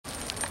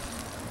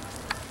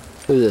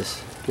Look at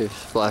this. He's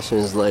flashing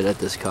his light at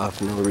this car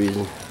for no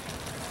reason.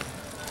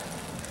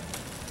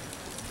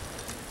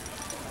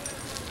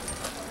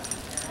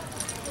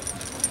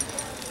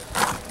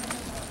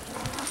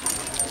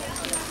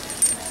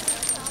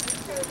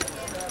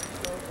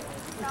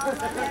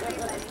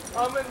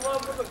 I'm in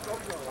love with the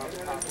Copblock.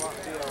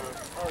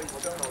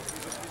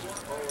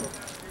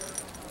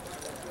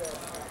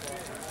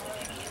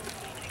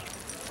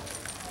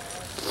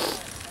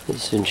 This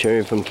is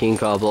Centurion from Keene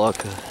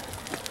Copblock.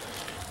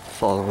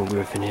 Following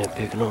Griffin here,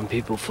 picking on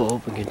people for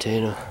open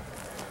container.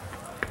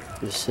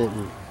 Just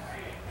sitting.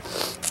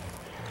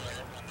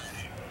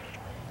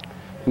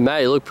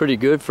 Matt, you look pretty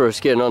good for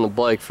us getting on the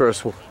bike.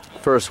 First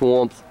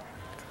warmth.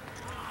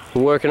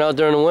 You working out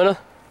during the winter?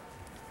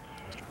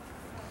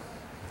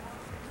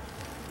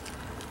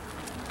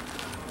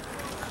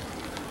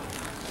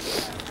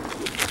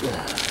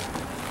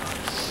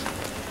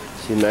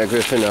 See, Matt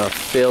Griffin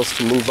fails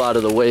to move out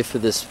of the way for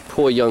this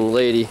poor young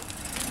lady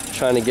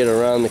trying to get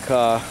around the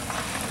car,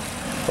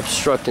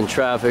 obstructing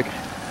traffic.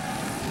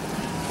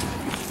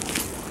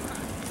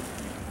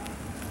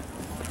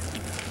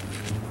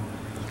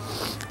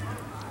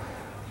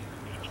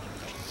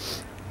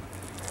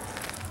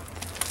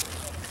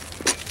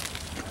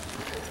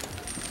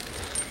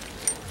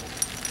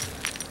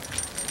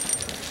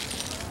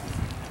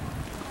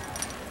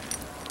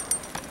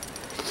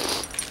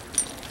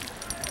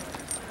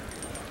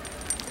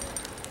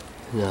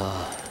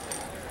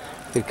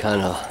 We're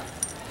kind of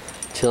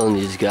telling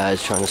these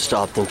guys, trying to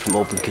stop them from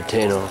open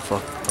container on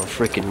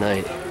freaking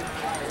night.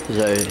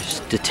 It's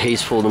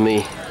distasteful to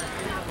me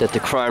that the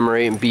crime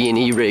rate and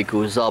B&E rate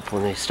goes up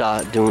when they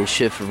start doing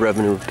shit for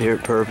revenue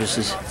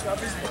purposes.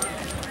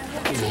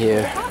 In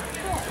here.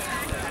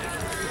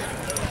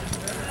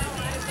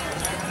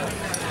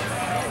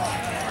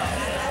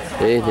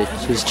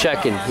 He's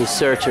checking, he's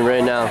searching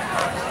right now.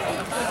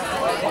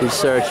 He's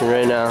searching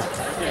right now.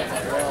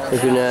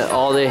 Looking at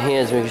all their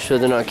hands, making sure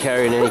they're not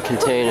carrying any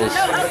containers.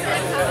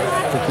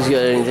 If he's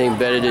got anything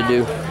better to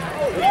do.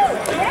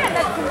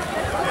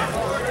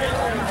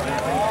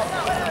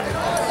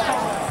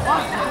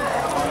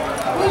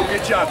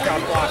 Good job,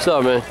 Copblock. What's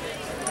up, man?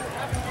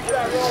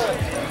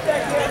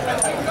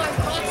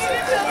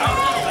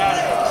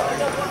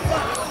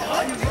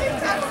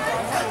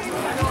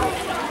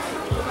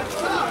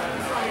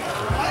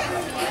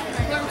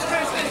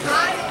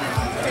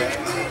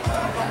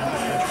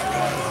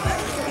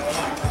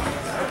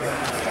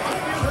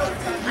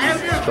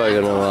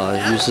 Probably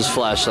gonna use his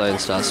flashlight and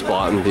start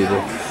spotting people. I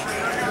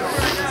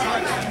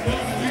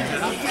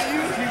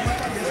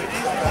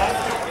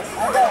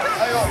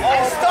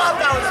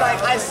stopped, I was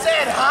like, I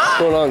said hi! What's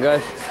going on,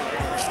 guys?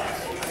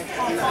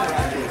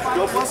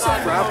 Go bust a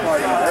crap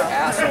party, they're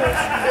assholes.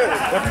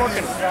 They're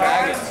fucking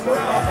faggots.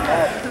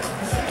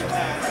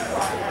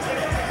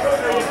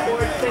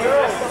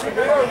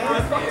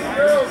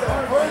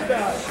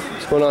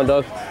 What's going on,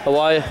 Doug? How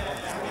are you?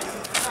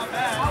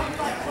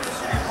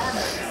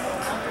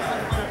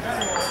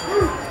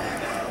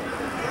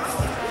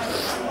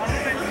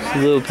 A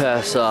little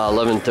past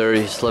 11:30.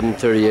 It's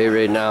 11:38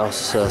 right now.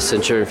 It's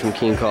Centurion from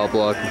Keene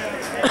Copblock.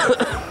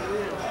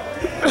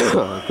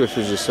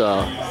 Griffin's just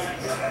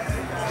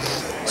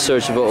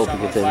searching for open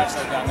containers.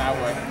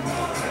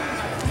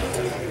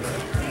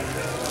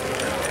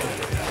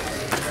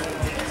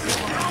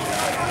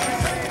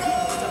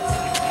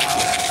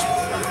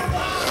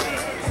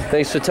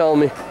 Thanks for telling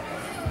me.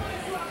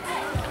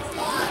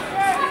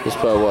 Just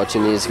probably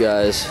watching these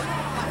guys.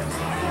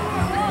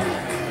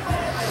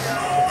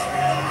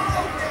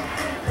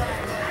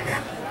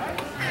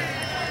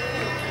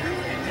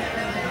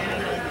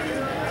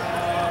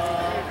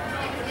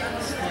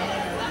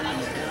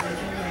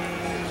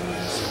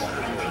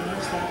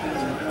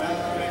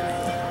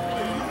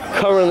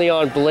 Currently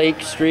on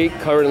Blake Street,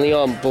 currently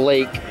on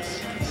Blake.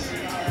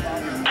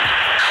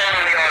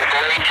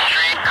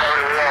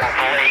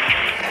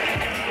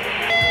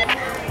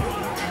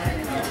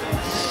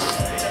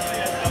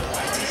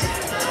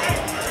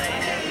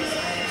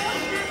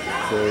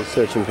 So we're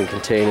searching for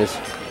containers.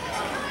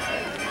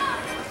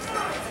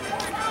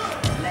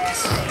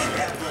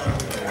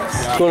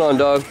 What's going on,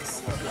 dog?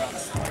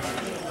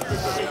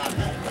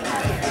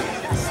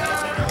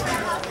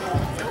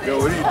 Yo,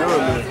 what are you doing,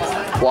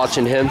 man?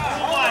 Watching him.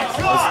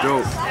 That's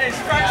dope.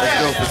 That's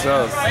dope as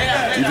hell.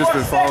 You just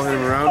been following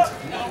him around?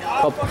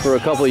 For a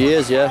couple of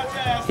years, yeah.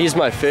 He's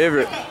my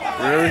favorite.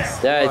 Really?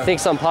 Yeah, he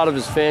thinks I'm part of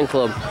his fan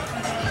club.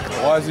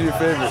 Why is he your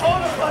favorite?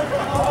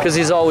 Because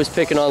he's always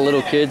picking on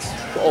little kids.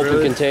 Open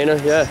Really? container,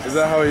 yeah. Is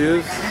that how he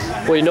is?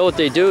 Well, you know what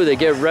they do? They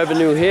get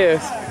revenue here,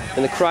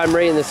 and the crime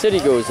rate in the city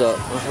goes up.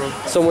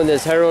 So when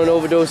there's heroin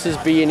overdoses,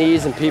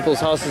 B&Es, and people's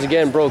houses are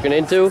getting broken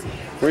into,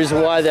 the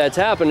reason why that's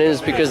happening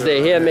is because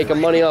they're here making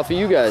money off of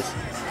you guys.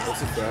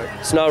 That's a fact.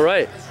 It's not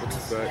right. That's a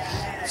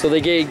fact. So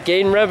they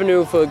gain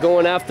revenue for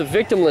going after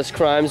victimless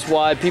crimes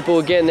while people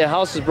are getting their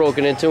houses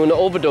broken into and the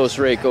overdose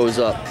rate goes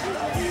up.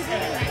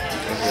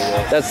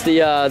 That's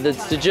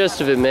the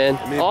gist of it, man.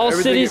 I mean, All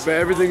cities, but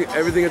everything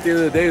at the end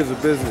of the day is a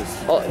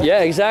business. oh,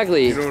 yeah,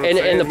 exactly. You know what I'm and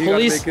saying? the You gotta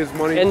police make his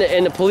money.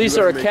 and the police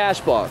You are a gotta cash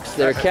box.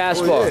 They're a cash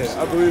Oh, box.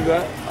 yeah, I believe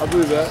that. I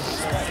believe that.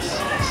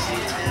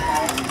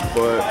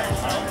 But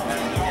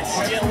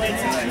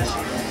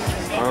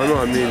I don't know.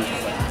 I mean,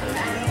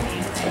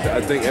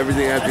 I think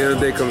everything at the end of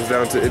the day comes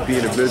down to it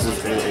being a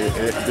business,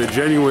 and the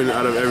genuine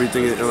out of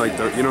everything, and like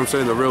the, you know what I'm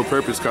saying, the real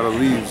purpose kind of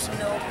leaves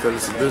that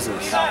it's a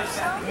business.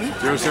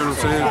 You understand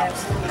what I'm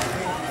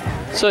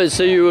saying?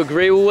 So you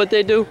agree with what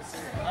they do?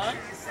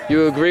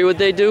 You agree with what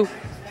they do?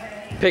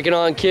 Picking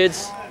on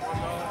kids?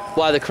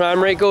 Why the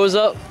crime rate goes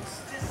up?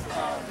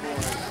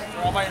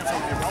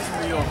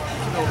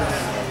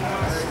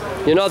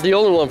 You're not the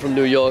only one from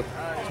New York.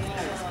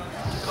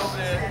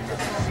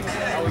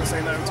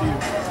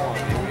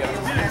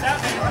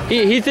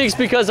 He thinks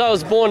because I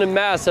was born in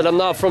Mass that I'm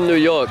not from New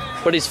York,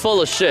 but he's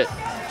full of shit,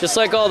 just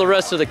like all the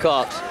rest of the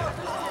cops.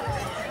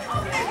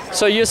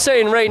 So you're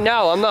saying right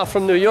now I'm not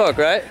from New York,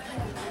 right?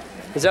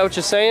 Is that what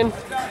you're saying?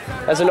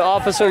 As an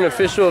officer and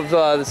official of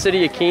the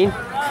city of Keene?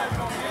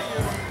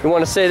 You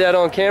want to say that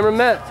on camera,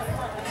 Matt?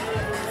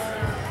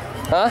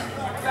 Huh?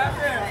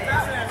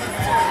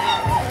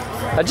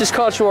 I just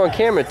caught you on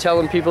camera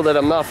telling people that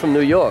I'm not from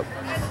New York.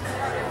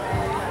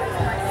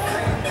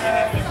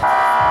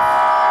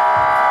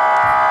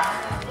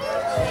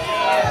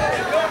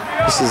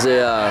 This is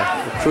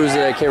a cruiser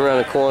that came around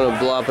the corner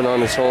blopping on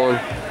his horn.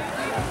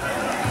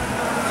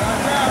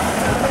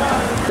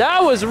 That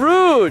was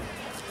rude!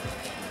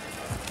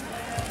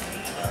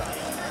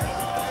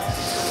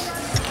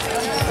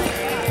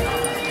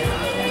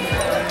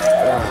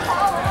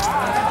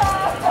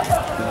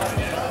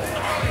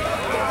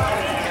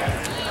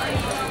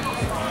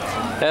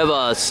 I have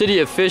a city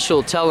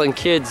official telling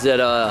kids that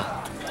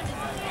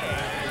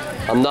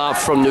I'm not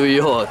from New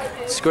York.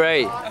 It's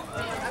great.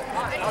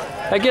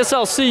 I guess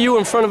I'll see you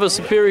in front of a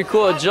Superior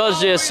Court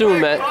judge there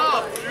soon, man.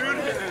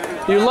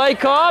 You like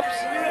cops?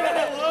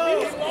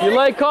 You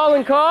like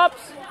calling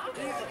cops?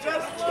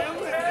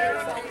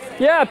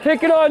 Yeah,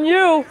 picking on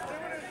you.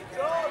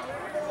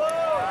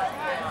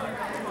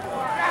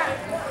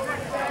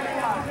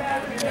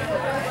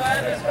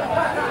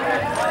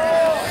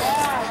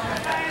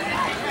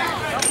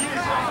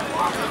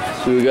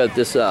 So we got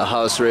this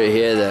house right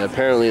here that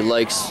apparently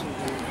likes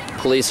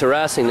police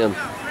harassing them.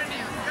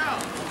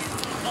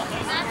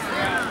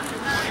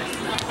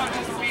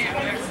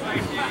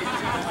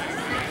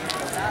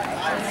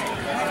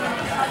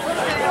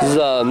 This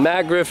is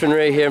Matt Griffin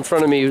right here in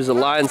front of me, who's a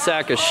lying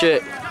sack of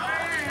shit.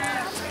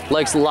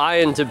 Likes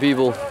lying to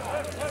people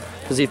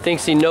because he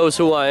thinks he knows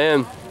who I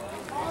am.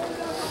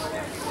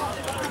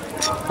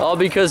 All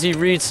because he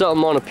reads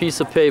something on a piece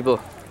of paper.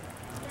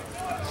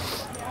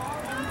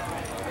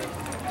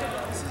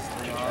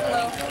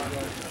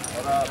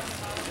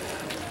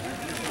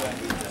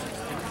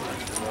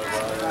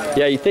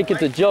 Yeah, you think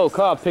it's a joke,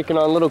 huh? Picking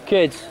on little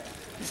kids.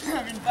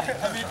 I mean,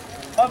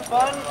 have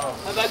fun,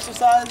 have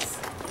exercise.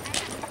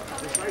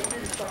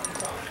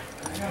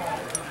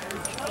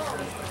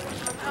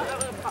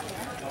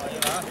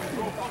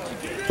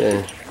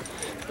 Yeah.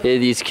 Yeah,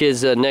 these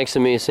kids next to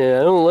me saying,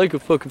 I don't like a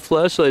fucking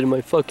flashlight in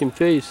my fucking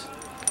face.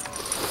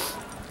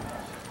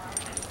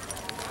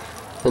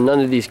 And none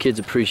of these kids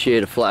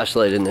appreciate a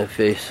flashlight in their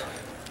face.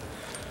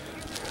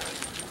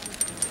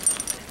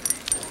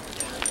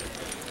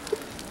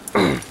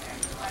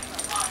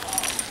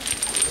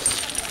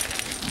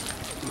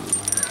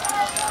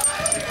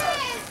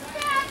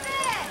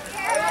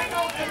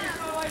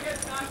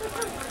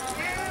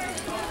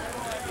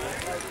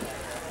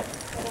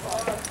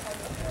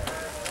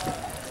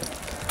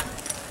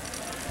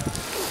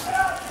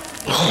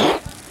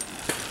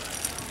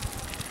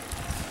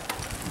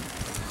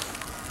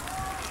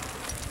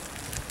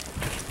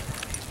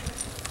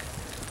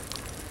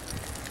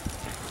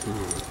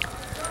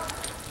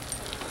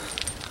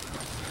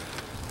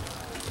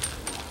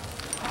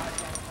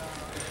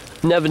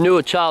 Never knew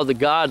a child of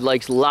God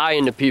likes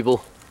lying to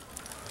people.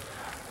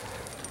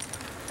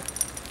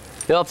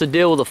 You'll have to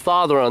deal with a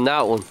father on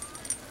that one.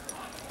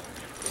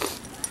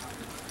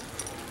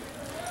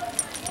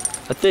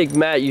 I think,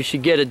 Matt, you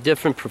should get a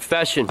different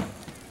profession.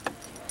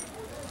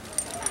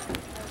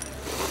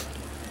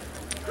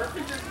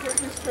 Griffin just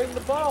kicked me straight in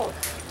the balls.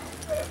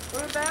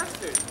 What a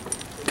bastard.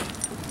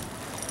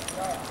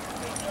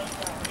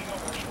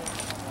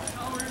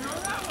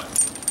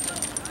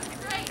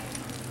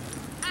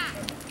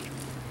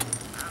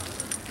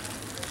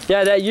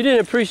 Yeah, that you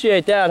didn't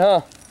appreciate that,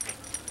 huh?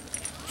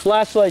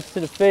 Flashlights to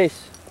the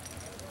face.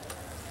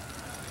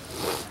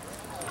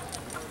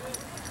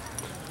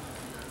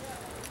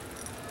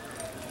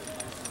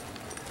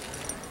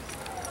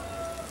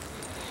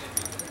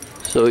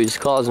 So he's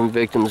causing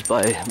victims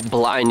by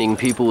blinding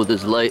people with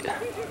his light.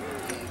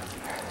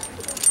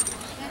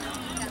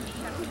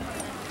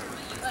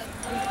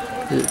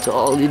 It's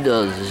all he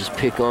does is just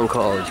pick on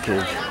college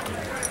kids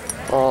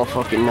all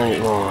fucking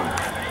night long.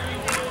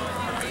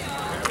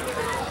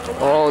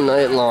 All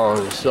night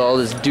long. So all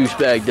this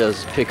douchebag does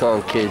is pick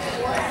on kids.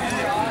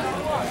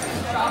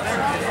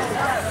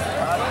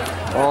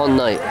 all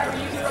night.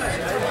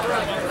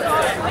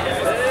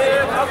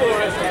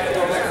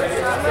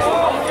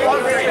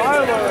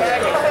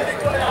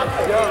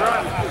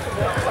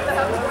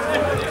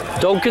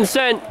 Don't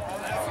consent.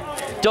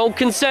 Don't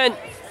consent.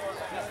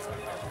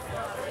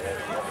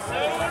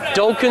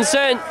 Don't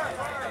consent.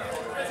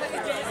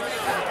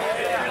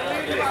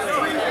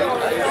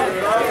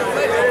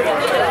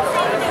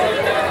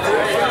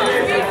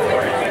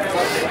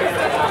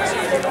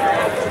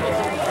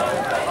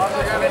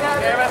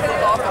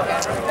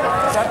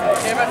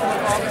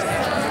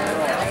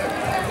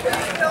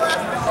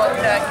 Fuck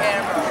that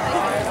camera.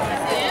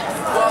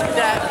 Fuck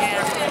that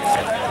camera.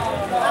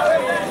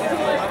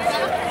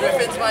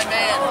 Griffin's my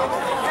man.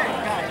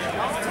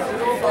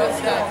 Fuck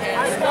that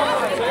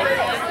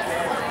camera.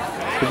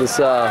 This,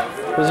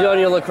 was you on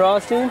your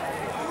lacrosse team?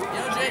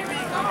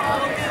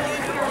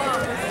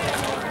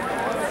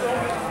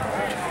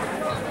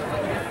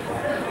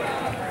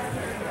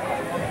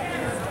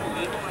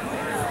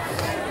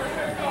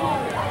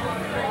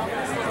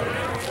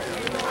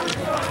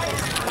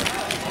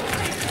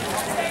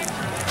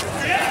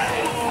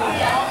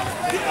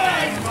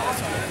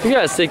 You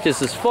guys think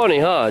this is funny,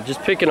 huh?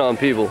 Just picking on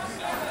people.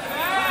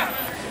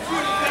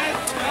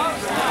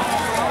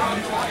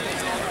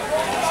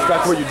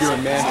 That's what you're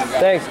doing, man.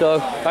 Thanks,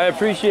 dog. I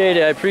appreciate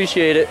it. I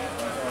appreciate it.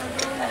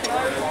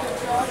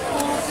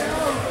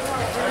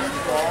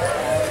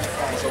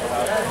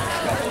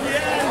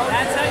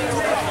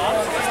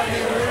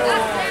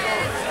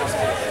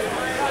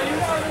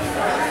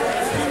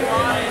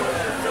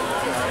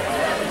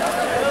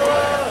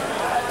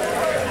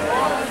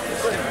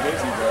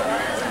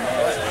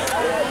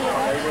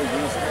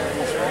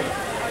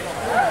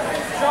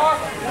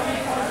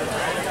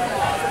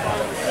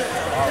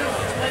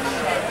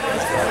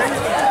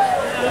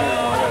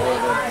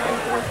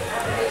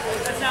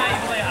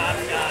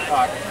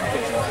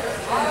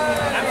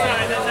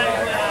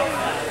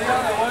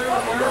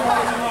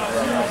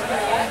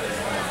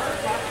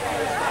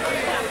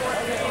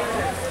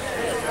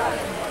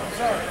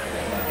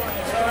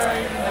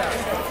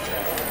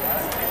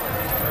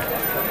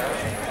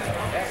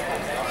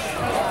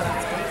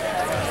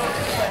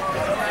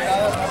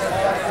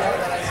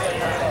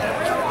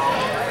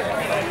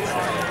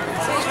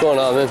 What's going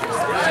on, man?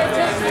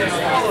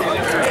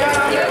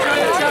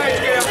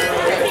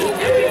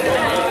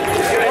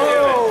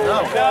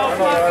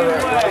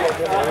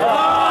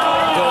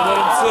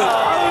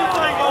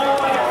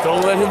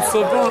 Don't let him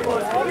slip up.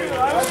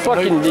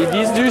 Fucking,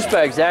 these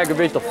douchebags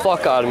aggravate the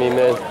fuck out of me,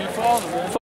 man.